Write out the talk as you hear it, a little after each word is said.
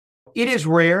It is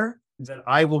rare that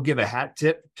I will give a hat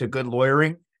tip to good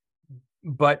lawyering,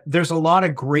 but there's a lot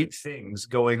of great things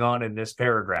going on in this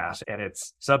paragraph and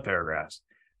its subparagraphs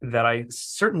that I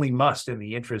certainly must, in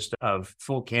the interest of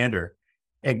full candor,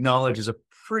 acknowledge as a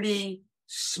pretty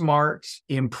smart,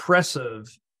 impressive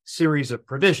series of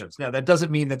provisions. Now, that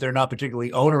doesn't mean that they're not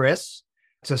particularly onerous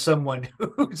to someone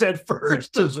who's adverse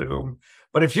to Zoom,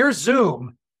 but if you're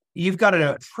Zoom, you've got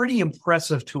a pretty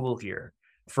impressive tool here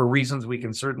for reasons we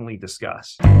can certainly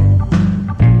discuss.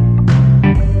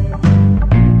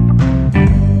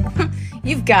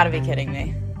 You've got to be kidding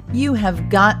me. You have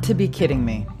got to be kidding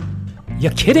me.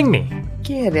 You're kidding me.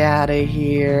 Get out of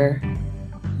here.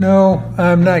 No,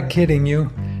 I'm not kidding you.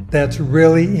 That's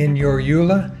really in your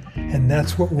EULA, and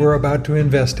that's what we're about to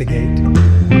investigate.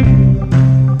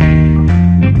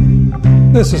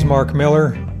 This is Mark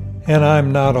Miller, and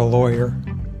I'm not a lawyer.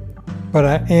 But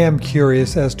I am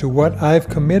curious as to what I've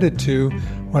committed to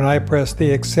when I press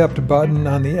the accept button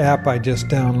on the app I just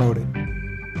downloaded.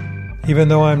 Even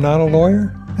though I'm not a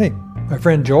lawyer, hey, my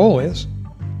friend Joel is.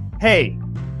 Hey,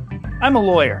 I'm a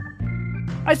lawyer.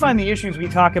 I find the issues we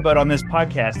talk about on this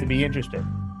podcast to be interesting,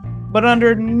 but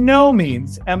under no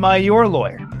means am I your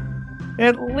lawyer.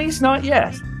 At least not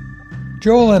yet.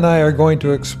 Joel and I are going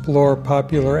to explore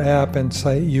popular app and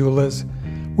site EULAs.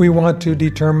 We want to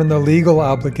determine the legal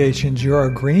obligations you're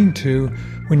agreeing to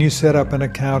when you set up an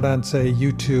account on, say,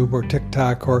 YouTube or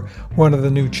TikTok or one of the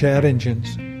new chat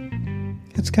engines.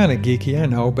 It's kind of geeky, I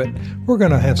know, but we're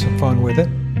going to have some fun with it.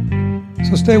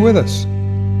 So stay with us.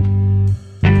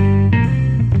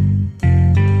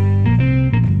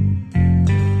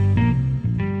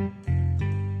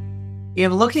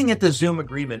 In looking at the Zoom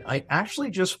agreement, I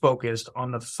actually just focused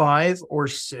on the 5 or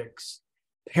 6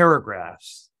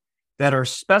 paragraphs that are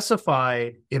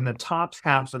specified in the top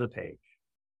half of the page.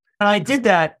 And I did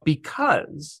that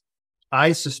because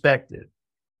I suspected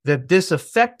that this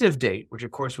effective date, which of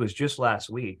course was just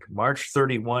last week, March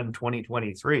 31,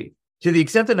 2023, to the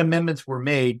extent that amendments were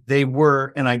made, they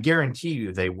were, and I guarantee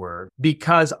you they were,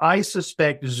 because I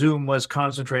suspect Zoom was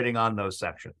concentrating on those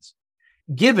sections.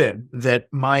 Given that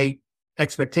my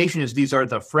expectation is these are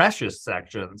the freshest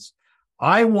sections,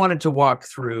 I wanted to walk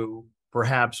through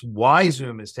perhaps why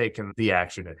Zoom has taken the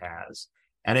action it has.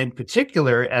 And in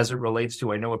particular, as it relates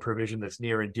to, I know, a provision that's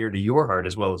near and dear to your heart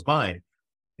as well as mine,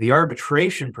 the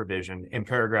arbitration provision in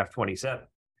paragraph 27.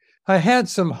 I had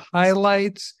some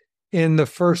highlights in the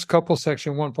first couple,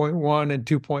 section 1.1 and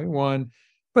 2.1,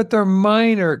 but they're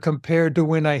minor compared to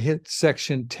when I hit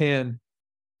section 10,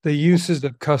 the uses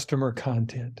of customer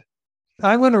content.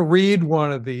 I'm going to read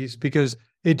one of these because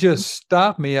it just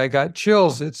stopped me. I got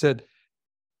chills. It said,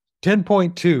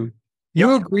 10.2,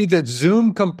 you agree that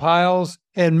Zoom compiles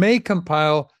and may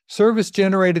compile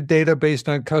service-generated data based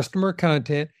on customer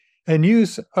content and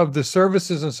use of the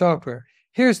services and software.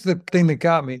 Here's the thing that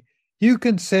got me. You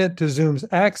consent to Zoom's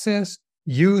access,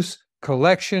 use,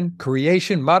 collection,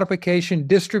 creation, modification,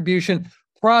 distribution,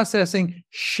 processing,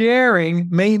 sharing,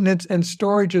 maintenance, and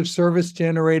storage of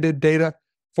service-generated data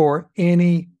for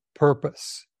any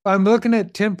purpose. I'm looking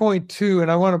at 10.2, and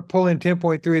I want to pull in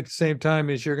 10.3 at the same time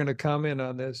as you're going to comment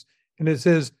on this. And it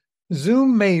says,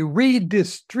 Zoom may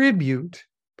redistribute,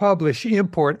 publish,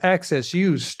 import, access,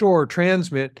 use, store,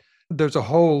 transmit. There's a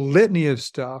whole litany of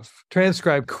stuff.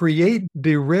 Transcribe, create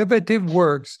derivative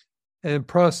works, and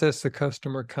process the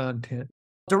customer content.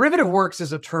 Derivative works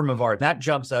is a term of art. That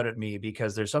jumps out at me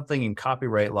because there's something in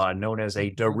copyright law known as a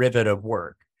derivative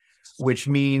work, which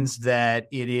means that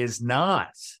it is not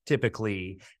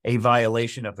typically a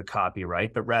violation of the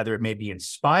copyright, but rather it may be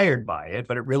inspired by it,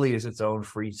 but it really is its own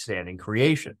freestanding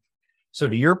creation. So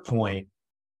to your point,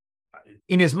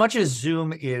 in as much as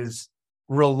Zoom is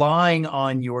relying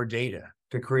on your data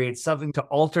to create something, to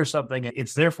alter something,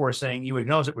 it's therefore saying you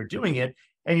acknowledge that we're doing it,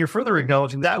 and you're further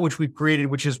acknowledging that which we've created,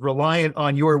 which is reliant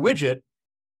on your widget.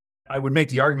 I would make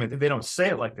the argument that they don't say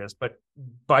it like this, but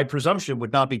by presumption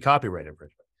would not be copyright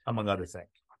infringement, among other things.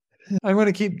 I'm going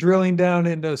to keep drilling down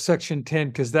into section 10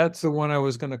 because that's the one I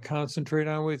was going to concentrate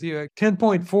on with you.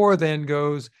 10.4 then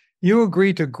goes, you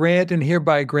agree to grant and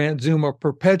hereby grant Zoom a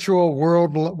perpetual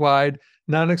worldwide,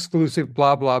 non-exclusive,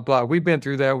 blah, blah, blah. We've been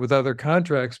through that with other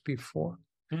contracts before.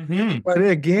 Mm-hmm. But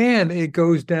again, it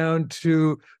goes down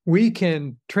to we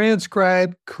can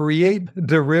transcribe, create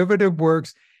derivative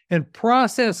works, and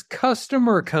process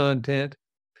customer content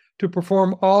to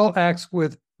perform all acts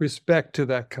with respect to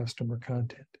that customer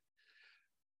content.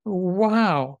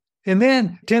 Wow. And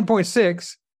then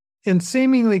 10.6, in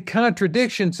seemingly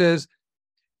contradiction, says,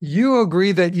 you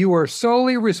agree that you are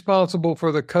solely responsible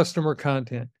for the customer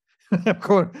content. I'm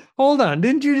going, hold on,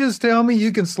 didn't you just tell me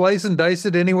you can slice and dice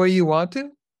it any way you want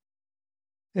to?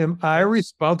 Am I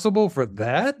responsible for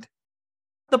that?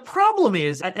 The problem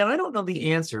is, and I don't know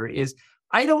the answer, is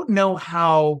I don't know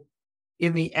how,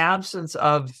 in the absence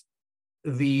of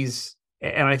these,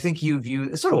 and I think you've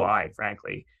used, so do I,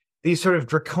 frankly, these sort of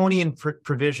draconian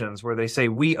provisions where they say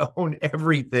we own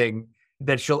everything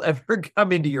that shall ever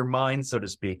come into your mind, so to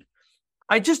speak.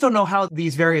 I just don't know how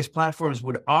these various platforms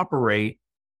would operate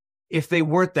if they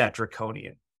weren't that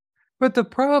draconian. But the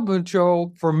problem,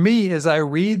 Joel, for me, as I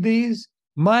read these,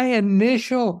 my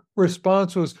initial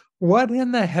response was, what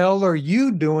in the hell are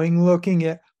you doing looking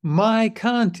at my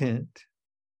content?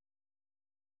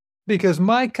 Because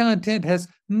my content has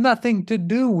nothing to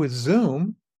do with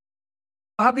Zoom.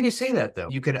 How can you say that, though?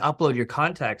 You can upload your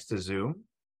contacts to Zoom.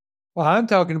 Well, I'm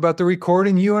talking about the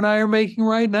recording you and I are making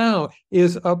right now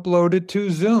is uploaded to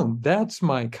Zoom. That's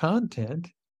my content.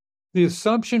 The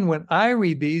assumption when I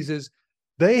read these is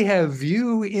they have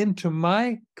view into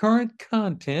my current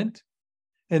content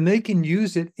and they can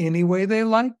use it any way they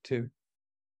like to.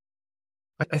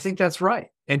 I think that's right.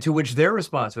 And to which their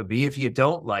response would be, if you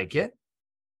don't like it,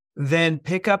 then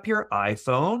pick up your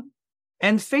iPhone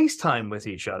and FaceTime with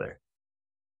each other.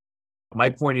 My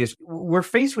point is, we're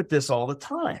faced with this all the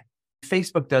time.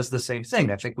 Facebook does the same thing.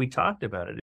 I think we talked about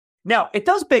it. Now, it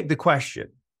does beg the question.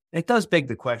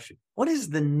 What is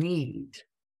the need?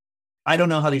 I don't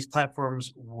know how these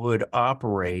platforms would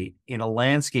operate in a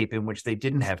landscape in which they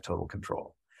didn't have total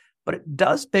control. But it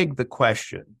does beg the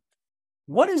question,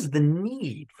 what is the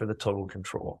need for the total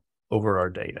control over our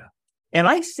data? And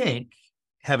I think,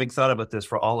 having thought about this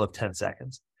for all of 10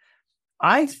 seconds,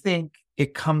 I think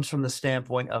it comes from the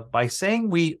standpoint of, by saying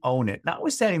we own it,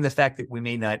 notwithstanding the fact that we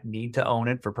may not need to own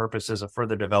it for purposes of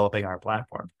further developing our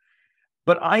platform,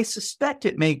 but I suspect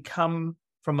it may come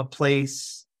from a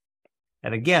place,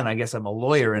 and again, I guess I'm a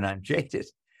lawyer and I'm jaded,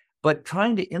 but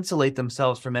trying to insulate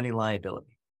themselves from any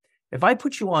liability. If I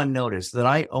put you on notice that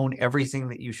I own everything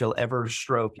that you shall ever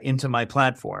stroke into my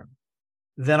platform,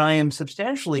 then I am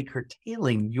substantially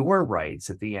curtailing your rights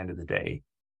at the end of the day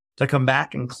to come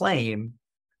back and claim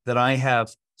that I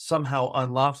have somehow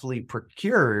unlawfully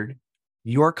procured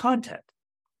your content.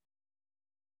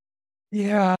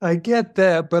 Yeah, I get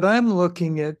that, but I'm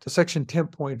looking at section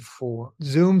 10.4.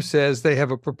 Zoom says they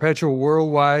have a perpetual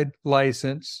worldwide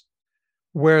license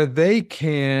where they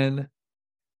can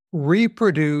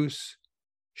reproduce,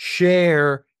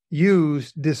 share,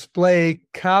 use, display,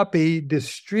 copy,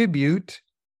 distribute,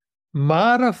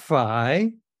 modify,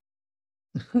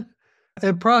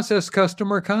 and process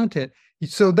customer content.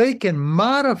 So they can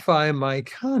modify my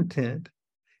content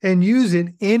and use it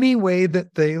any way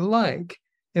that they like.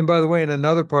 And by the way, in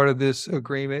another part of this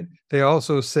agreement, they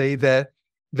also say that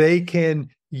they can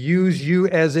use you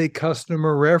as a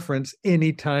customer reference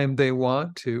anytime they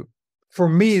want to. For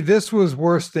me, this was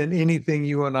worse than anything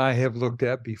you and I have looked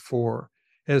at before,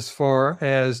 as far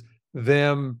as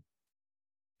them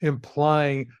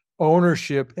implying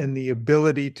ownership and the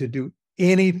ability to do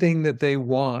anything that they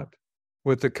want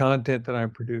with the content that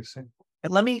I'm producing.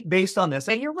 And let me, based on this,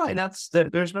 and you're right,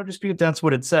 there's no dispute, that's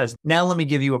what it says. Now let me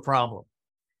give you a problem.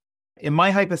 In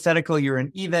my hypothetical, you're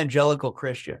an evangelical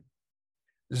Christian.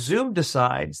 Zoom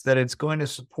decides that it's going to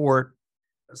support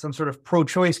some sort of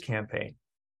pro-choice campaign.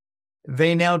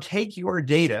 They now take your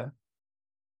data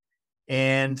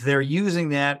and they're using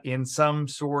that in some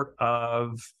sort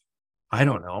of, I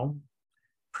don't know,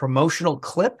 promotional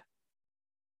clip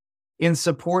in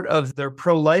support of their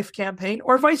pro-life campaign,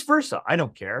 or vice versa. I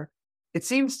don't care. It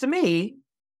seems to me,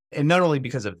 and not only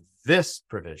because of this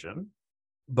provision,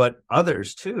 but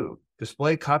others too,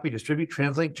 display, copy, distribute,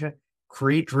 translate,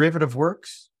 create derivative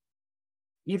works,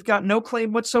 you've got no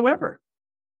claim whatsoever.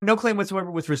 No claim whatsoever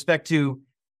with respect to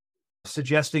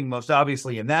suggesting, most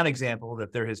obviously in that example,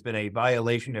 that there has been a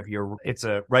violation of it's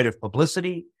a right of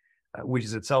publicity, which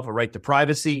is itself a right to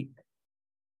privacy,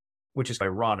 which is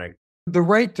ironic. The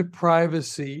right to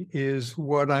privacy is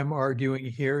what I'm arguing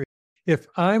here. If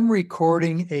I'm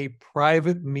recording a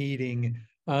private meeting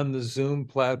on the Zoom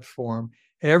platform,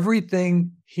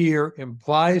 everything here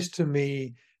implies to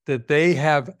me that they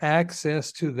have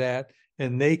access to that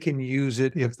and they can use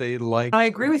it if they like. I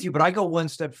agree with you, but I go one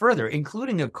step further,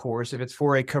 including, of course, if it's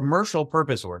for a commercial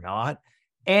purpose or not,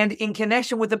 and in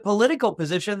connection with a political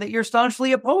position that you're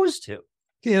staunchly opposed to.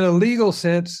 In a legal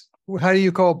sense, how do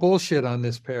you call bullshit on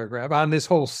this paragraph, on this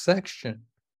whole section?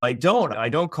 I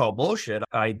don't call bullshit.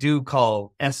 I do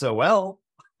call SOL.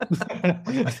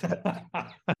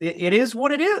 It is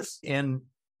what it is. And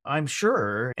I'm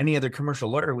sure any other commercial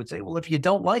lawyer would say, well, if you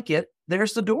don't like it,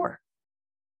 there's the door.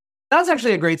 That's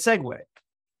actually a great segue,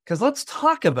 because let's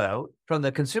talk about, from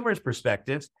the consumer's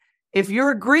perspective, if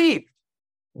you're aggrieved,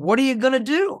 what are you going to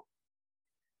do?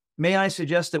 may I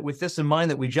suggest that with this in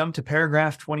mind that we jump to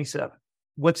paragraph 27.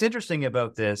 What's interesting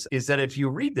about this is that if you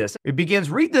read this, it begins,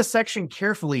 read this section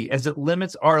carefully as it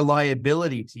limits our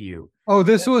liability to you. Oh,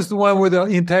 this was the one where the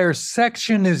entire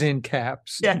section is in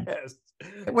caps. Yes.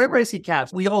 Whenever I see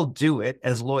caps, we all do it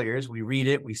as lawyers. We read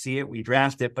it, we see it, we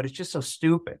draft it, but it's just so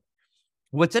stupid.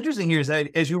 What's interesting here is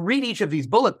that as you read each of these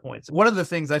bullet points, one of the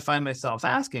things I find myself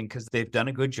asking, because they've done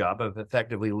a good job of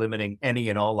effectively limiting any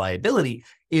and all liability,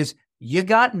 is you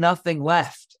got nothing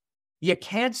left. You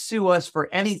can't sue us for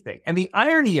anything. And the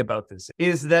irony about this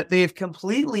is that they've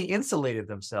completely insulated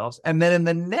themselves. And then in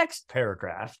the next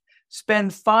paragraph,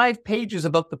 spend 5 pages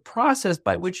about the process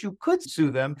by which you could sue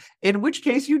them, in which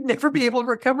case you'd never be able to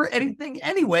recover anything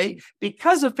anyway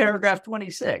because of paragraph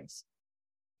 26.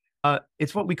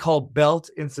 It's what we call belt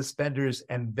and suspenders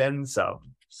and then some.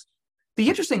 The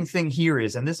interesting thing here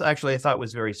is, and this actually I thought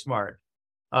was very smart,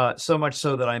 so much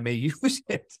so that I may use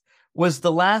it, was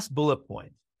the last bullet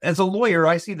point. As a lawyer,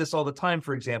 I see this all the time,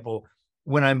 for example,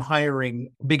 when I'm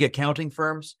hiring big accounting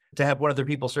firms to have one of their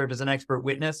people serve as an expert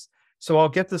witness. So I'll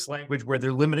get this language where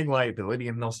they're limiting liability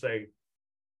and they'll say,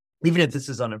 even if this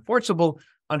is unenforceable,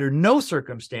 under no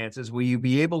circumstances will you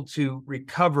be able to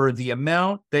recover the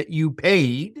amount that you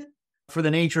paid for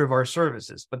the nature of our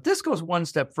services. But this goes one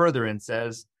step further and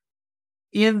says,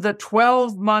 in the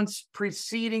 12 months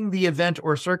preceding the event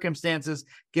or circumstances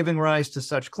giving rise to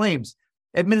such claims.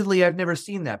 Admittedly, I've never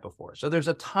seen that before. So there's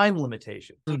a time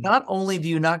limitation. So not only do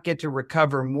you not get to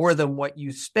recover more than what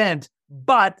you spent,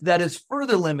 but that is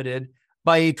further limited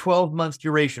by a 12-month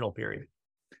durational period.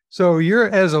 So you're,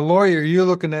 as a lawyer, you're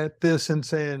looking at this and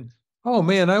saying, oh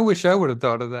man, I wish I would have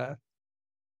thought of that.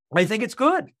 I think it's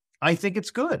good. I think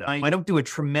it's good. I don't do a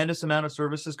tremendous amount of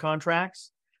services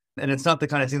contracts, and it's not the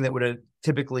kind of thing that would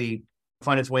typically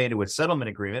find its way into a settlement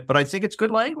agreement, but I think it's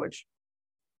good language.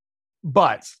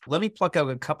 But let me pluck out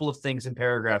a couple of things in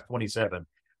paragraph 27,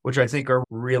 which I think are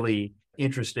really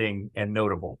interesting and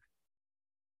notable.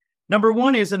 Number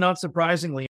one is, and not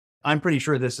surprisingly, I'm pretty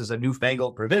sure this is a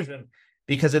newfangled provision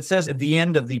because it says at the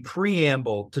end of the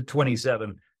preamble to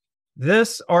 27,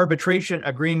 this arbitration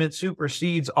agreement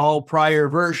supersedes all prior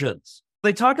versions.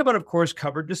 They talk about, of course,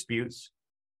 covered disputes,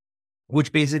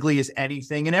 which basically is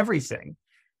anything and everything.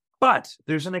 But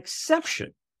there's an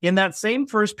exception. In that same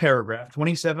first paragraph,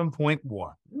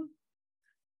 27.1,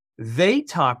 they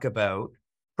talk about,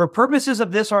 for purposes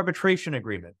of this arbitration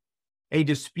agreement, a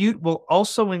dispute will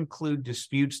also include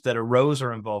disputes that arose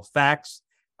or involve facts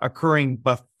occurring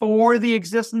before the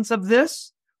existence of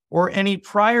this or any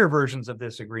prior versions of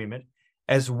this agreement,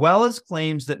 as well as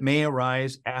claims that may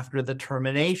arise after the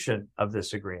termination of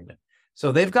this agreement.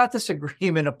 So they've got this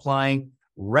agreement applying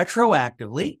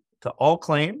retroactively to all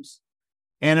claims,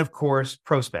 and of course,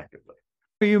 prospectively.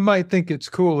 You might think it's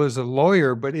cool as a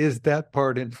lawyer, but is that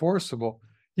part enforceable?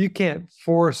 You can't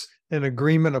force an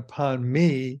agreement upon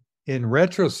me in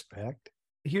retrospect.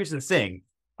 Here's the thing.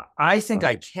 I think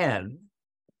I can.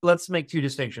 Let's make 2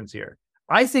 distinctions here.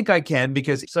 I think I can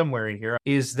because somewhere in here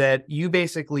is that you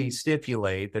basically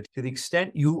stipulate that to the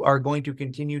extent you are going to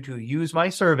continue to use my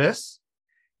service,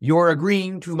 you're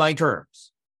agreeing to my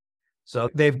terms. So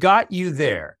they've got you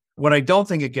there. What I don't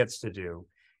think it gets to do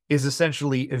is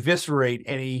essentially eviscerate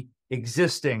any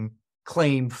existing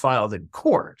claim filed in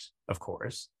court, of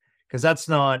course, because that's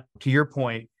not, to your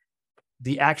point,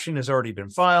 the action has already been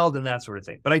filed and that sort of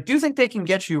thing. But I do think they can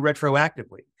get you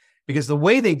retroactively, because the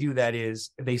way they do that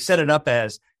is they set it up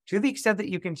as, to the extent that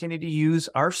you continue to use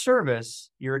our service,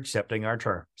 you're accepting our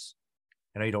terms.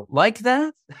 And I don't like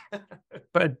that.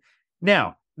 But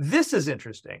now, this is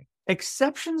interesting.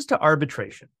 Exceptions to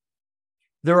arbitration.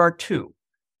 There are 2.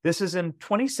 This is in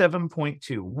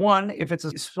 27.2. One, if it's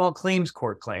a small claims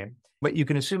court claim, but you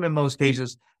can assume in most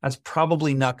cases, that's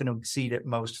probably not going to exceed at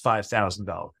most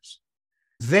 $5,000.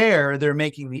 They're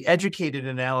making the educated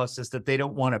analysis that they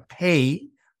don't want to pay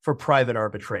for private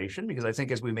arbitration, because I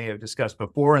think, as we may have discussed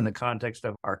before in the context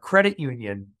of our credit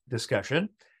union discussion,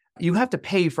 you have to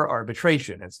pay for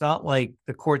arbitration. It's not like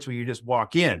the courts where you just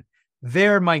walk in.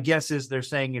 My guess is they're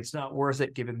saying it's not worth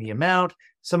it given the amount.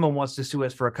 Someone wants to sue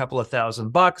us for a couple of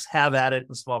 $1,000, have at it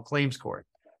in small claims court.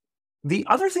 The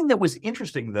other thing that was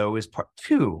interesting, though, is part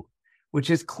 2, which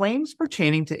is claims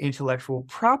pertaining to intellectual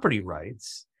property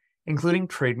rights, including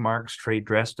trademarks, trade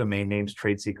dress, domain names,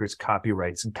 trade secrets,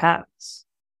 copyrights, and patents.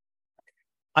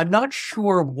 I'm not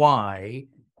sure why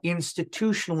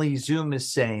institutionally Zoom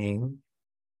is saying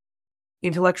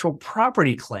intellectual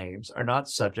property claims are not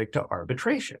subject to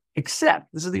arbitration, except,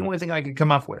 this is the only thing I could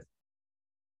come up with,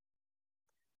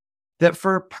 that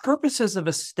for purposes of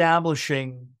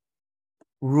establishing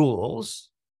rules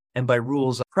and by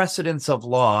rules, precedents of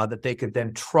law that they could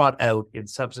then trot out in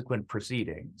subsequent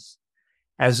proceedings,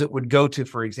 as it would go to,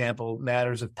 for example,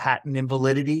 matters of patent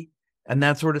invalidity and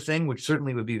that sort of thing, which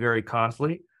certainly would be very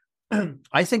costly.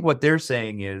 I think what they're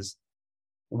saying is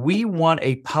we want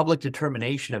a public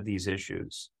determination of these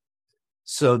issues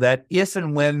so that if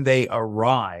and when they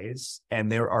arise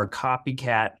and there are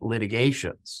copycat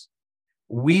litigations,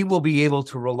 we will be able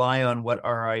to rely on what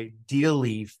are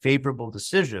ideally favorable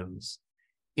decisions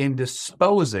in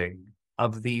disposing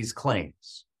of these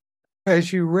claims.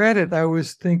 As you read it, I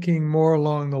was thinking more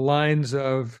along the lines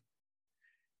of,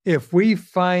 if we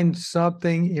find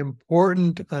something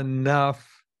important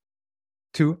enough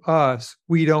to us,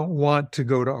 we don't want to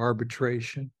go to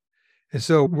arbitration. And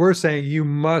so we're saying you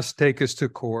must take us to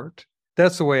court.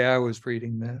 That's the way I was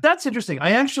reading that. That's interesting.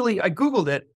 I Googled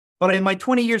it, but in my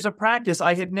 20 years of practice,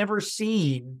 I had never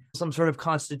seen some sort of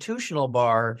constitutional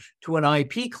bar to an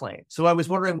IP claim. So I was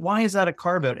wondering, why is that a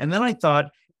carve out? And then I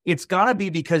thought, it's got to be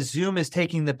because Zoom is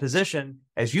taking the position,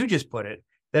 as you just put it,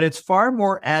 that it's far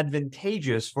more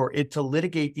advantageous for it to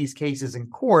litigate these cases in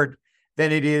court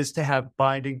than it is to have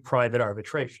binding private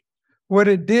arbitration. What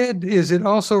it did is it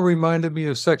also reminded me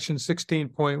of section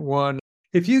 16.1.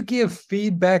 If you give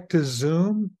feedback to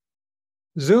Zoom,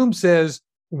 Zoom says,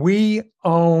 we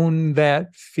own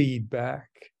that feedback.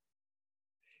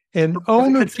 And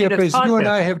ownership, as you and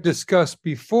I have discussed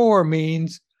before,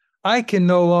 means I can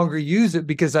no longer use it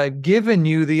because I've given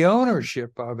you the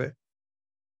ownership of it.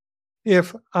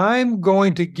 If I'm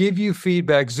going to give you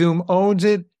feedback, Zoom owns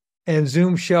it, and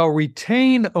Zoom shall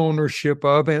retain ownership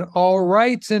of and all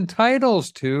rights and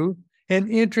titles to and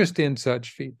interest in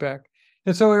such feedback.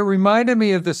 And so it reminded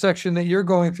me of the section that you're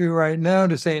going through right now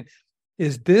to saying,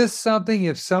 is this something,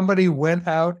 if somebody went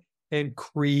out and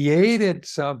created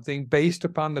something based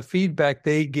upon the feedback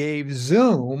they gave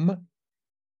Zoom,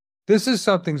 this is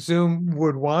something Zoom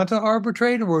would want to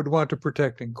arbitrate or would want to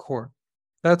protect in court.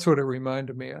 That's what it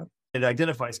reminded me of. It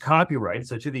identifies copyright.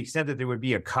 So to the extent that there would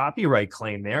be a copyright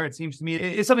claim there, it seems to me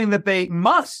it's something that they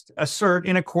must assert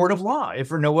in a court of law, if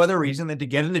for no other reason than to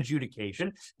get an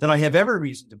adjudication that I have every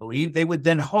reason to believe they would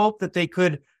then hope that they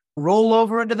could roll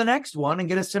over into the next one and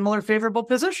get a similar favorable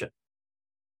position.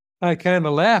 I kind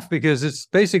of laugh because it's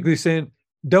basically saying,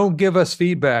 don't give us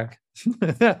feedback.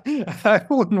 I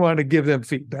wouldn't want to give them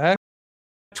feedback.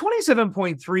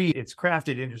 27.3, it's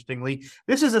crafted interestingly.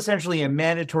 This is essentially a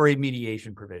mandatory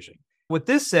mediation provision. What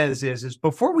this says is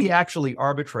before we actually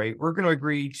arbitrate, we're going to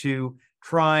agree to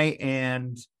try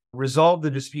and resolve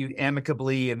the dispute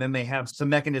amicably. And then they have some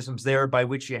mechanisms there by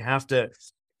which you have to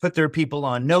put their people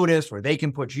on notice, or they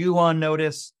can put you on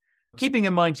notice. Keeping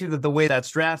in mind, too, that the way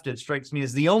that's drafted strikes me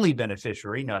as the only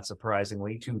beneficiary, not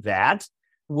surprisingly, to that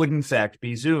would in fact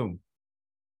be Zoom.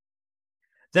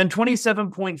 Then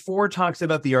 27.4 talks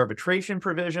about the arbitration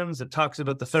provisions. It talks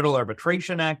about the Federal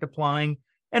Arbitration Act applying.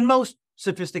 And most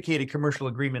sophisticated commercial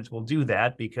agreements will do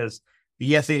that because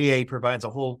the FAA provides a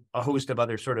host of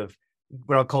other sort of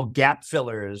what I'll call gap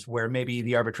fillers where maybe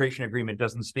the arbitration agreement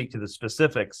doesn't speak to the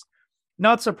specifics.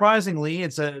 Not surprisingly,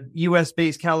 it's a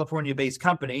US-based, California-based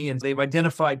company, and they've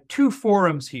identified two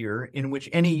forums here in which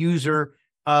any user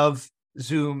of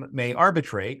Zoom may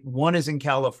arbitrate. One is in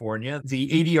California, the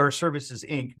ADR Services,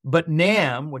 Inc. But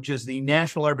NAM, which is the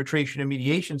National Arbitration and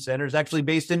Mediation Center, is actually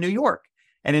based in New York.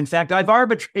 And in fact, I've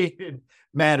arbitrated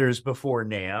matters before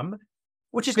NAM,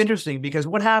 which is interesting because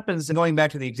what happens, and going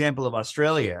back to the example of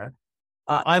Australia,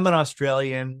 I'm an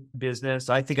Australian business.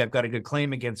 I think I've got a good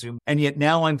claim against Zoom. And yet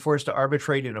now I'm forced to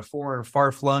arbitrate in a foreign,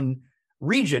 far-flung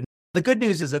region. The good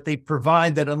news is that they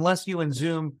provide that unless you and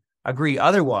Zoom agree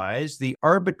otherwise, the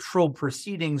arbitral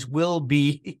proceedings will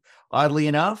be, oddly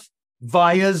enough,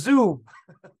 via Zoom,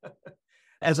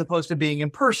 as opposed to being in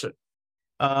person.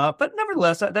 But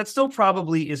nevertheless, that still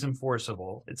probably is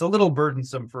enforceable. It's a little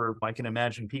burdensome for, I can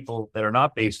imagine, people that are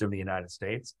not based in the United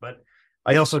States. But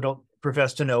I also don't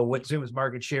profess to know what Zoom's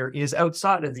market share is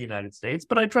outside of the United States,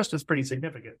 but I trust it's pretty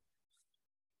significant.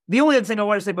 The only other thing I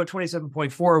want to say about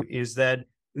 27.4 is that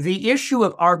the issue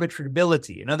of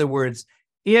arbitrability, in other words,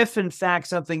 if in fact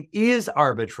something is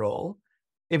arbitral,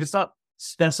 if it's not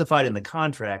specified in the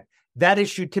contract, that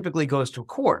issue typically goes to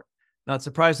court. Not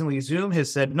surprisingly, Zoom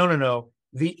has said, no.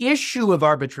 The issue of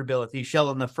arbitrability shall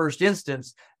in the first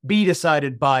instance be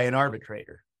decided by an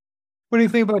arbitrator. What do you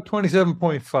think about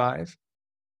 27.5,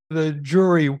 the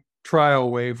jury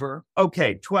trial waiver?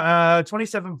 Okay,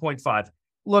 27.5.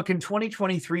 Look, in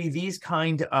 2023, these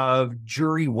kind of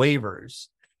jury waivers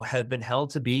have been held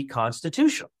to be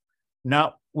constitutional,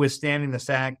 notwithstanding the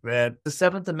fact that the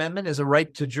Seventh Amendment is a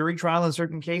right to jury trial in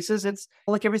certain cases. It's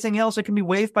like everything else, it can be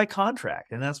waived by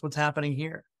contract, and that's what's happening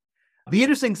here. The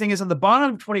interesting thing is on the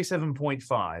bottom of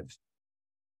 27.5,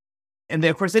 and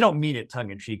of course, they don't mean it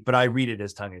tongue-in-cheek, but I read it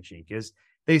as tongue-in-cheek, is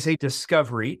they say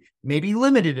discovery may be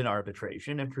limited in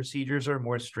arbitration and procedures are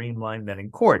more streamlined than in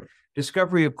court.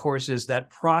 Discovery, of course, is that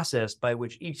process by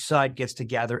which each side gets to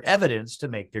gather evidence to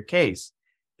make their case.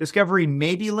 Discovery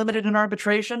may be limited in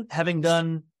arbitration. Having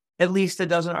done at least a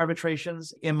dozen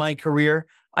arbitrations in my career,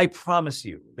 I promise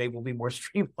you they will be more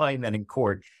streamlined than in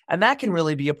court. And that can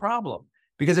really be a problem.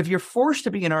 Because if you're forced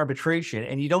to be in arbitration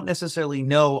and you don't necessarily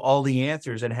know all the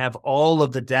answers and have all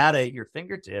of the data at your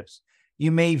fingertips,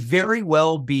 you may very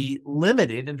well be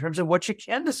limited in terms of what you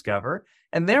can discover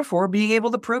and therefore being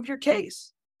able to prove your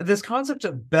case. This concept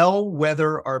of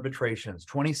bellwether arbitrations,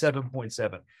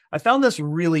 27.7, I found this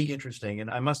really interesting. And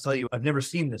I must tell you, I've never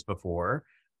seen this before,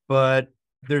 but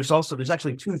there's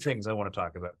actually two things I want to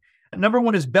talk about. Number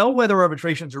one is bellwether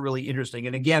arbitrations are really interesting.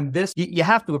 And again, you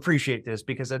have to appreciate this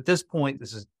because at this point,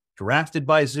 this is drafted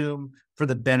by Zoom for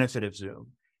the benefit of Zoom.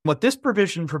 What this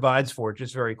provision provides for,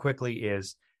 just very quickly,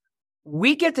 is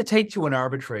we get to take to an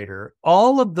arbitrator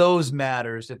all of those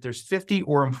matters, if there's 50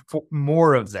 or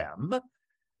more of them,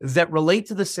 that relate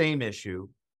to the same issue,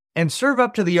 and serve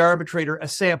up to the arbitrator a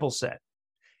sample set.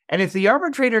 And if the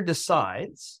arbitrator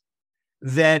decides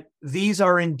that these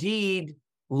are indeed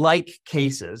like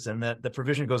cases, and that the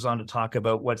provision goes on to talk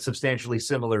about what substantially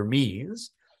similar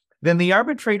means, then the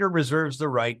arbitrator reserves the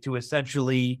right to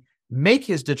essentially make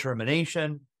his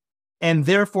determination. And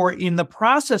therefore, in the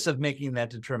process of making that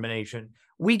determination,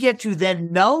 we get to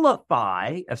then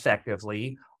nullify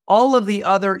effectively all of the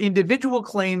other individual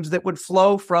claims that would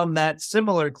flow from that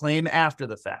similar claim after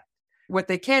the fact. What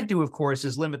they can't do, of course,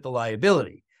 is limit the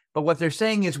liability. But what they're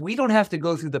saying is we don't have to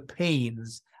go through the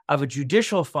pains of a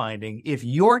judicial finding if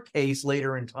your case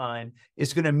later in time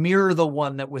is going to mirror the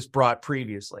one that was brought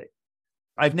previously.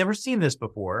 I've never seen this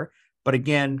before, but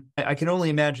again, I can only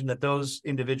imagine that those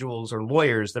individuals or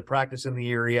lawyers that practice in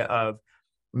the area of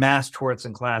mass torts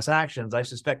and class actions, I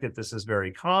suspect that this is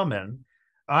very common.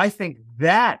 I think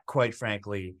that, quite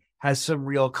frankly, has some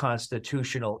real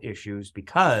constitutional issues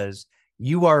because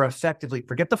you are effectively,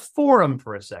 forget the forum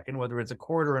for a second, whether it's a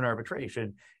court or an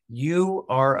arbitration, you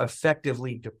are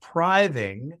effectively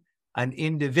depriving an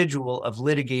individual of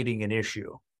litigating an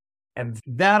issue. And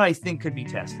that, I think, could be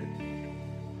tested.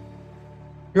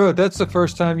 Good. That's the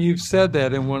first time you've said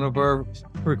that in one of our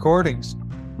recordings.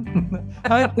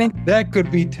 I think that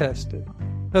could be tested.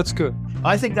 That's good.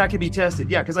 I think that could be tested,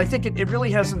 yeah, because I think it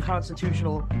really has some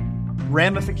constitutional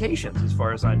ramifications as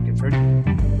far as I'm concerned.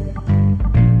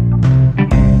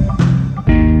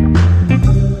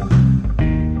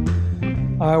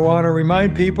 I want to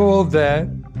remind people that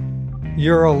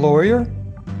you're a lawyer,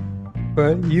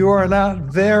 but you are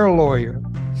not their lawyer.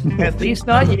 At least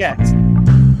not yet.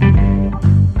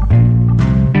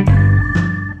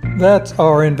 That's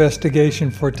our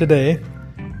investigation for today.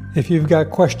 If you've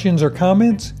got questions or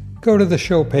comments, go to the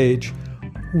show page,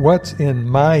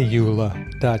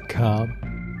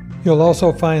 what'sinmyeula.com. You'll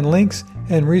also find links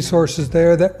and resources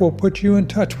there that will put you in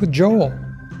touch with Joel.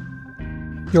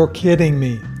 You're Kidding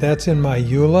Me, That's in My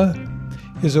EULA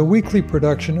is a weekly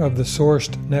production of the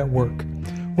Sourced Network,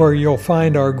 where you'll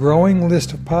find our growing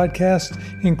list of podcasts,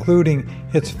 including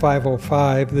It's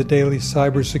 505, the daily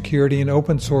cybersecurity and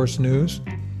open source news,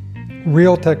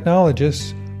 Real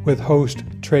Technologists with host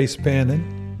Trace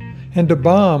Bannon, and A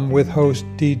Bomb with host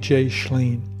DJ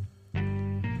Schleen.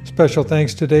 Special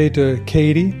thanks today to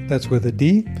Katie, that's with a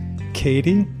D,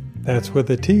 Katie, that's with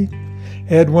a T,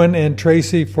 Edwin and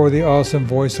Tracy for the awesome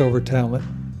voiceover talent.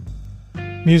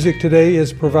 Music today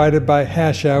is provided by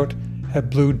Hashout at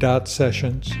Blue Dot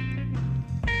Sessions.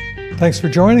 Thanks for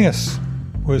joining us.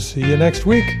 We'll see you next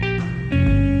week.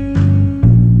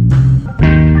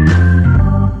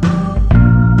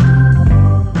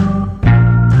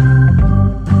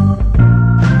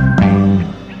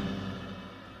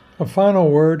 A final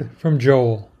word from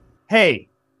Joel. Hey,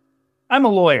 I'm a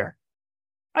lawyer.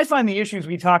 I find the issues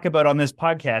we talk about on this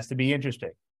podcast to be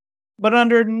interesting, but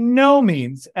under no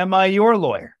means am I your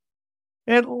lawyer.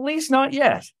 At least not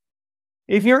yet.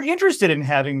 If you're interested in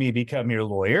having me become your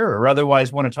lawyer or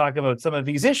otherwise want to talk about some of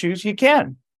these issues, you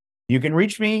can. You can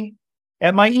reach me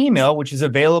at my email, which is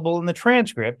available in the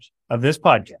transcript of this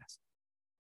podcast.